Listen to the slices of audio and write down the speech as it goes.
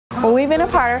Well, we've been a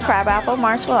part of Crabapple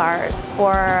Martial Arts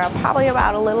for probably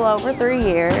about a little over 3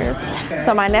 years.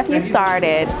 So my nephew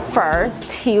started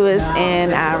first. He was in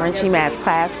Richie Matt's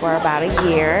class for about a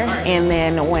year, and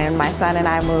then when my son and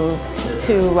I moved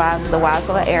to the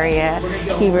Roswell area,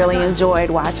 he really enjoyed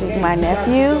watching my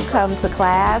nephew come to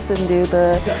class and do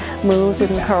the moves and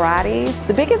karate.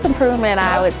 The biggest improvement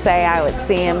I would say I would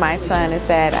see in my son is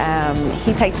that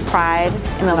he takes pride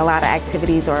in a lot of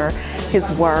activities or his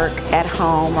work at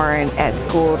home or at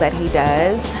school that he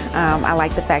does. I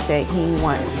like the fact that he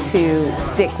wants to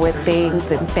stick with things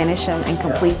and finish them and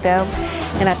complete them.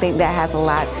 And I think that has a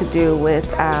lot to do with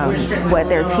what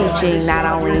they're teaching, not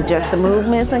only just the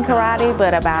movements in karate,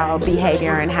 but about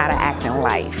behavior and how to act in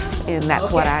life. And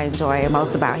that's what I enjoy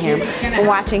most about him, and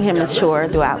watching him mature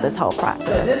throughout this whole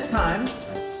process.